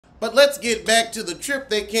But let's get back to the trip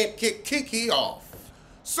they can't kick Kiki off.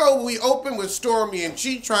 So we open with Stormy and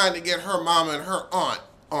she trying to get her mama and her aunt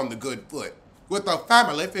on the good foot with a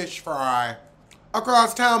family fish fry.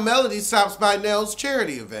 Across town, Melody stops by Nell's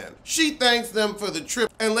charity event. She thanks them for the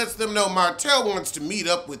trip and lets them know Martell wants to meet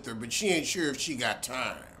up with her, but she ain't sure if she got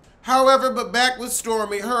time. However, but back with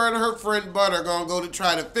Stormy, her and her friend Bud are gonna go to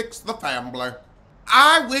try to fix the family.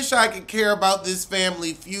 I wish I could care about this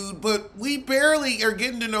family feud, but we barely are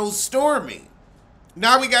getting to know Stormy.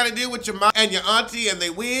 Now we gotta deal with your mom and your auntie and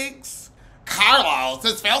their wigs. Carlos,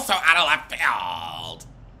 this feels so out of left field.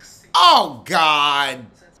 Oh God.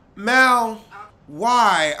 Mel,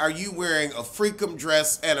 why are you wearing a freakum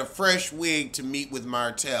dress and a fresh wig to meet with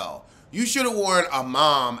Martell? You should have worn a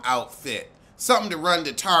mom outfit. Something to run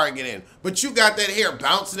to Target in. But you got that hair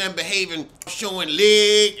bouncing and behaving, showing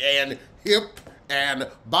leg and hip and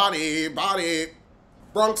body,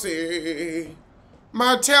 Bronxy.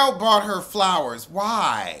 Martell bought her flowers.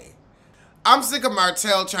 Why? I'm sick of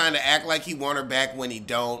Martell trying to act like he want her back when he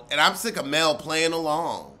don't, and I'm sick of Mel playing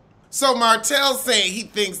along. So Martell's saying he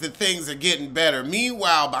thinks that things are getting better.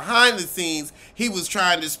 Meanwhile, behind the scenes, he was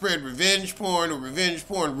trying to spread revenge porn or revenge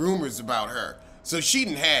porn rumors about her. So she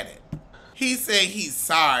done had it. He said he's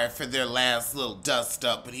sorry for their last little dust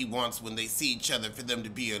up, but he wants when they see each other for them to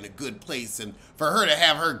be in a good place and for her to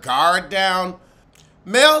have her guard down.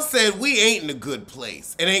 Mel said we ain't in a good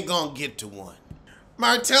place and ain't gonna get to one.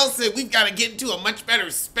 Martell said we've got to get into a much better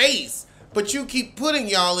space, but you keep putting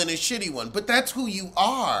y'all in a shitty one, but that's who you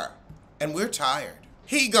are. And we're tired.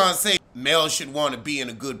 He gonna say Mel should want to be in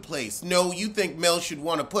a good place. No, you think Mel should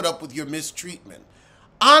want to put up with your mistreatment.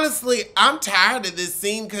 Honestly, I'm tired of this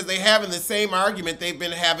scene because they having the same argument they've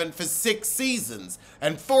been having for 6 seasons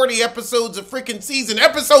and 40 episodes of freaking season.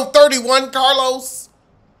 Episode 31, Carlos.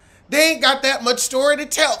 They ain't got that much story to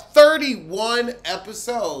tell. 31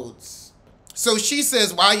 episodes. So she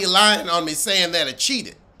says, why you lying on me saying that I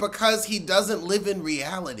cheated? Because he doesn't live in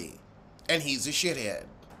reality and he's a shithead.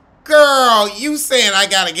 Girl, you saying I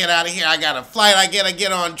gotta get out of here, I got a flight, I gotta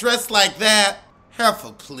get on dressed like that?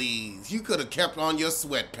 Heifer, please. You could have kept on your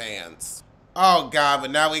sweatpants. Oh, God,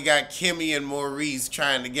 but now we got Kimmy and Maurice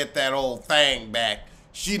trying to get that old thing back.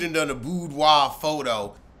 She done a boudoir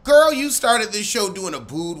photo. Girl, you started this show doing a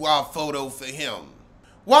boudoir photo for him.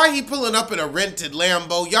 Why he pulling up in a rented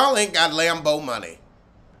Lambo? Y'all ain't got Lambo money.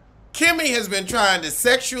 Kimmy has been trying to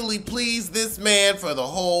sexually please this man for the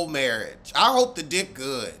whole marriage. I hope the dick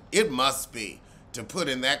good. It must be, to put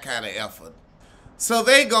in that kind of effort. So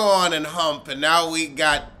they go on and hump, and now we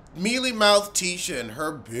got mealy mouth Tisha and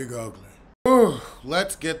her big ugly. Ooh,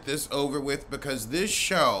 let's get this over with because this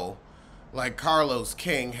show, like Carlos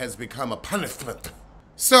King, has become a punishment.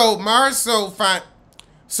 So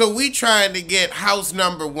we trying to get house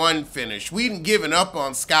number 1 finished. We done given up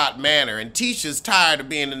on Scott Manor, and Tisha's tired of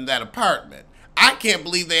being in that apartment. I can't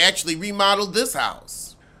believe they actually remodeled this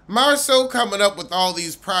house. Marceau coming up with all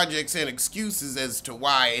these projects and excuses as to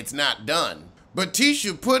why it's not done. But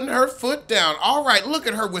Tisha putting her foot down. All right, look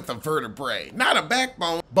at her with a vertebrae. Not a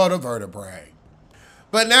backbone, but a vertebrae.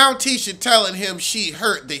 But now Tisha telling him she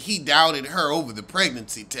hurt that he doubted her over the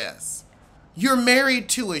pregnancy test. You're married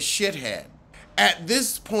to a shithead. At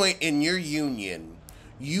this point in your union,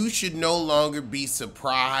 you should no longer be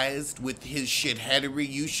surprised with his shitheadery.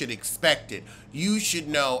 You should expect it. You should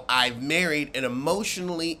know I've married an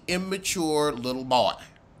emotionally immature little boy.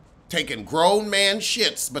 Taking grown man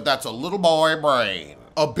shits, but that's a little boy brain.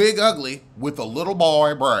 A big ugly with a little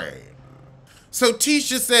boy brain. So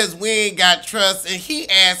Tisha says we ain't got trust, and he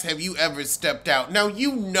asks, have you ever stepped out? Now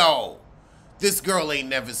you know this girl ain't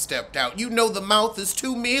never stepped out. You know the mouth is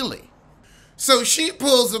too mealy. So she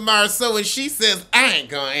pulls a Marceau and she says, I ain't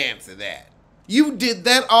gonna answer that. You did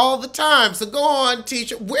that all the time, so go on,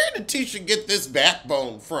 Tisha. Where did Tisha get this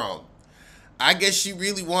backbone from? I guess she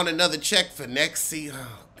really want another check for next season.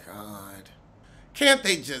 Oh, God. Can't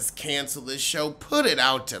they just cancel this show? Put it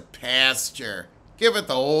out to pasture. Give it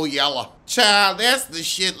the old yellow. Child, that's the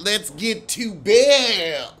shit. Let's get to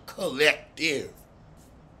Belle Collective.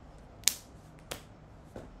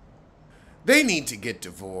 They need to get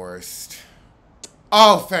divorced.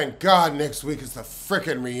 Oh, thank God next week is the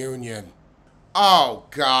frickin' reunion. Oh,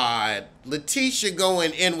 God. Letitia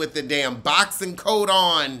going in with the damn boxing coat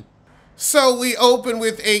on. So we open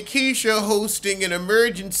with Akeisha hosting an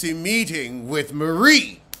emergency meeting with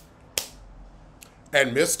Marie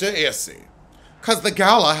and Mr. Essie. Because the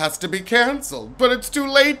gala has to be canceled, but it's too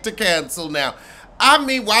late to cancel now. I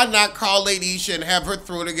mean, why not call Lady Isha and have her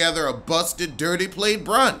throw together a busted, dirty plate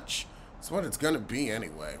brunch? That's what it's gonna be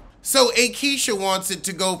anyway. So Akeisha wants it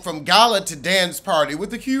to go from gala to dance party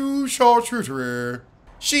with a huge charcuterie.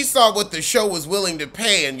 She saw what the show was willing to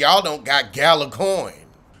pay, and y'all don't got gala coin.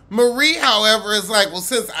 Marie, however, is like, well,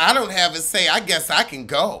 since I don't have a say, I guess I can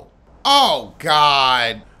go. Oh,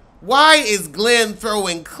 God. Why is Glenn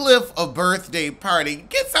throwing Cliff a birthday party?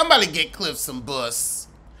 Somebody get Cliff some bus.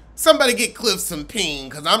 Somebody get Cliff some peen,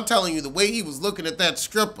 because I'm telling you, the way he was looking at that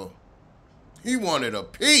stripper, he wanted a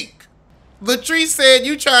peek. Latrice said,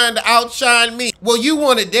 you trying to outshine me. Well, you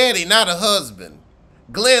want a daddy, not a husband.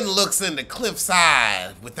 Glenn looks into Cliff's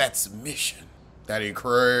eyes with that submission that he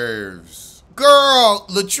craves. Girl,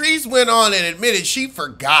 Latrice went on and admitted she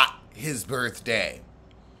forgot his birthday.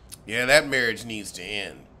 Yeah, that marriage needs to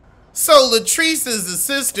end. So Latrice's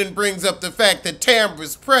assistant brings up the fact that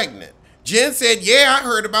Tambra's pregnant. Jen said, yeah, I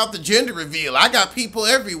heard about the gender reveal. I got people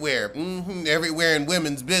everywhere. Everywhere in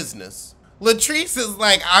women's business. Latrice is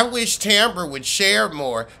like, I wish Tambra would share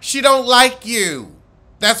more. She don't like you.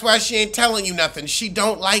 That's why she ain't telling you nothing. She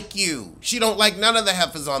don't like you. She don't like none of the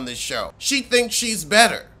heifers on this show. She thinks she's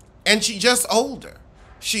better. And she just older.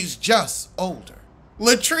 She's just older.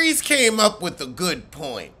 Latrice came up with a good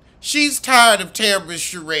point. She's tired of Tambra's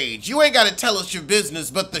charades. You ain't got to tell us your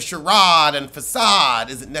business, but the charade and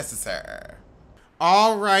facade isn't necessary.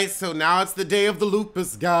 All right, so now it's the day of the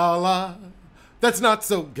Lupus Gala. That's not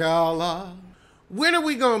so gala. When are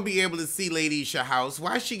we going to be able to see Lady Isha House?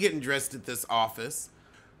 Why is she getting dressed at this office?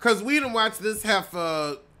 Because we done watched this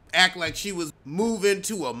heifer act like she was moving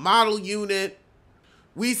to a model unit.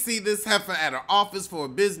 We see this heifer at her office for a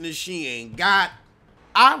business she ain't got.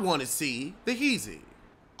 I want to see the Heezy.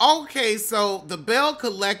 Okay, so the Belle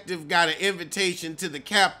Collective got an invitation to the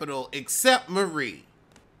Capitol except Marie.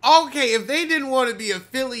 Okay, if they didn't want to be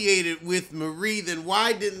affiliated with Marie, then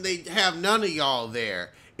why didn't they have none of y'all there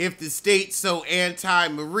if the state's so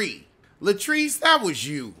anti-Marie? Latrice, that was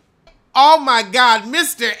you. Oh my God,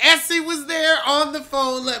 Mr. Essie was there on the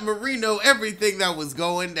phone, let Marie know everything that was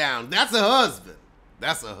going down. That's a husband.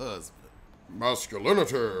 That's a husband.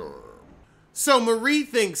 Masculinity. So Marie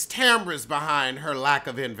thinks Tambra's behind her lack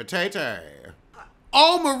of invitation.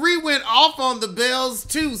 Oh, Marie went off on the Bells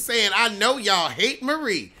too, saying, I know y'all hate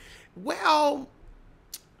Marie. Well,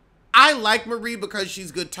 I like Marie because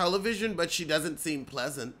she's good television, but she doesn't seem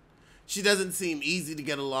pleasant. She doesn't seem easy to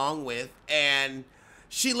get along with, and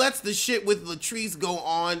she lets the shit with Latrice go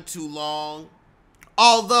on too long.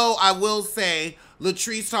 Although I will say,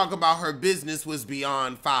 Latrice talk about her business was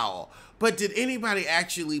beyond foul. But did anybody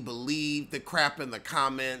actually believe the crap in the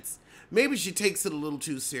comments? Maybe she takes it a little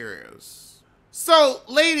too serious. So,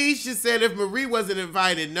 Lady Isha said if Marie wasn't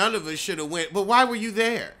invited, none of us should have went. But why were you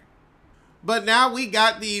there? But now we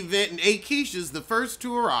got the event and Keisha's the first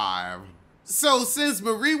to arrive. So since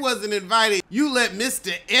Marie wasn't invited, you let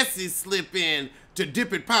Mr. Essie slip in to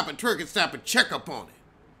dip it, pop it, twerk it, stop it, check up on it.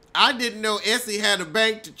 I didn't know Essie had a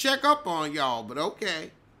bank to check up on y'all, but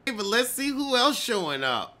okay. But let's see who else showing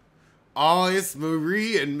up. Oh, it's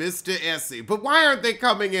Marie and Mr. Essie. But why aren't they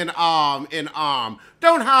coming in arm in arm?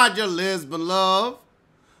 Don't hide your lesbian love.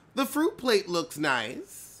 The fruit plate looks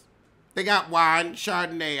nice. They got wine,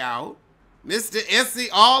 Chardonnay out. Mr. Essie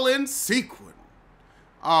all in sequin.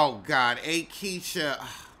 Oh, God, Keisha,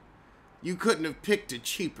 you couldn't have picked a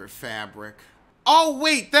cheaper fabric. Oh,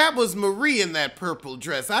 wait, that was Marie in that purple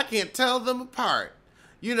dress. I can't tell them apart.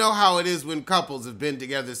 You know how it is when couples have been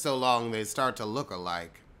together so long they start to look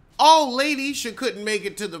alike. Oh, Lady Isha couldn't make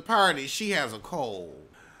it to the party. She has a cold.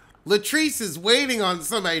 Latrice is waiting on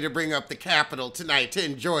somebody to bring up the Capitol tonight to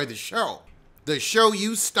enjoy the show. The show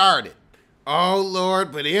you started. Oh,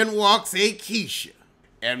 Lord, but in walks Keisha.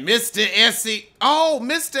 And Mr. Essie. Oh,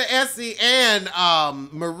 Mr. Essie and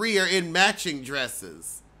Marie are in matching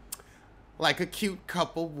dresses. Like a cute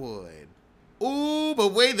couple would. Ooh,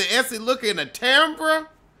 but way the Essie look in a Tambra,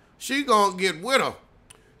 she gonna get with her.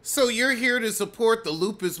 So you're here to support the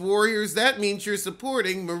Lupus Warriors. That means you're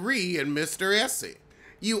supporting Marie and Mr. Essie.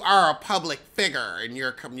 You are a public figure in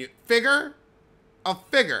your community. Figure? A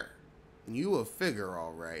figure. You a figure,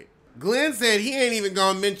 all right. Glenn said he ain't even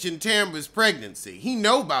gonna mention Tambra's pregnancy. He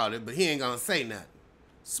know about it, but he ain't gonna say nothing.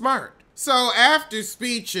 Smart. So after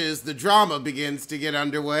speeches, the drama begins to get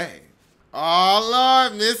underway. Oh,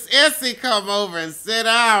 Lord, Miss Essie come over and sit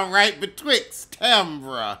down right betwixt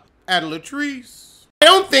Tambra and Latrice. I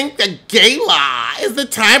don't think the gala is the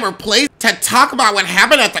time or place to talk about what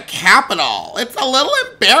happened at the Capitol. It's a little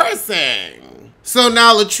embarrassing. So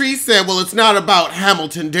now Latrice said, well, it's not about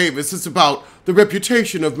Hamilton Davis. It's about the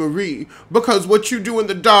reputation of Marie, because what you do in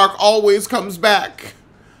the dark always comes back.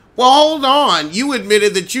 Well, hold on. You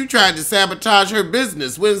admitted that you tried to sabotage her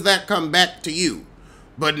business. When does that come back to you?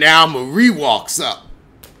 But now Marie walks up.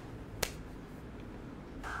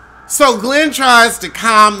 So Glenn tries to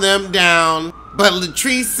calm them down. But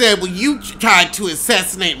Latrice said, well, you tried to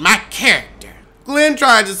assassinate my character. Glenn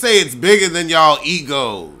tried to say it's bigger than y'all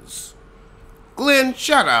egos. Glenn,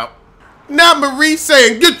 shut up. Now Marie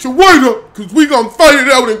saying, get your weight up, because we gonna fight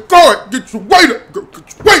it out in court. Get your weight up, girl,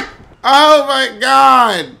 get your weight. Oh my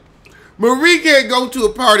God. Marie can't go to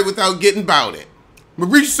a party without getting about it.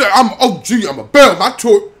 Marie said, I'm an OG, I'm a Belle,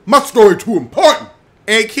 my story too important.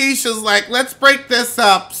 And Keisha's like, let's break this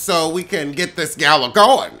up so we can get this gala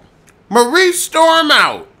going. Marie storm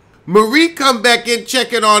out. Marie come back in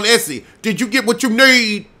checking on Essie. Did you get what you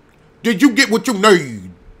need? Did you get what you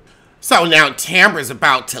need? So now Tambra's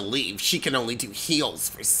about to leave. She can only do heels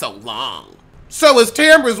for so long. So as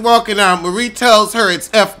Tambra's walking out, Marie tells her it's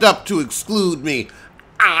effed up to exclude me.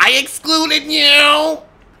 I excluded you?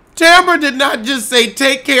 Tambra did not just say,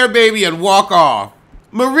 take care, baby, and walk off.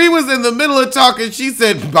 Marie was in the middle of talking. She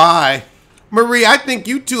said, bye. Marie, I think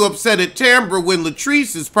you too upset at Tambra when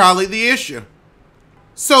Latrice is probably the issue.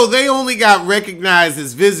 So they only got recognized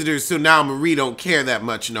as visitors, so now Marie don't care that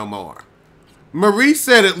much no more. Marie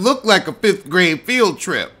said it looked like a 5th grade field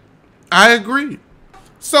trip. I agree.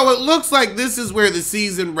 So it looks like this is where the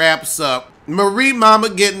season wraps up. Marie mama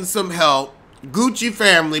getting some help. Gucci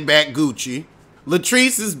family back Gucci.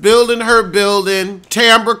 Latrice is building her building.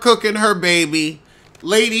 Tambra cooking her baby.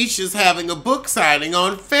 Latisha's having a book signing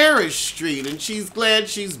on Ferris Street, and she's glad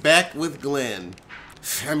she's back with Glenn.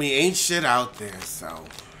 I mean, ain't shit out there, so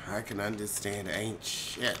I can understand ain't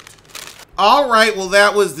shit. All right, well,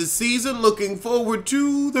 that was the season. Looking forward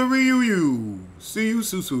to the reunion. See you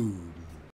soon.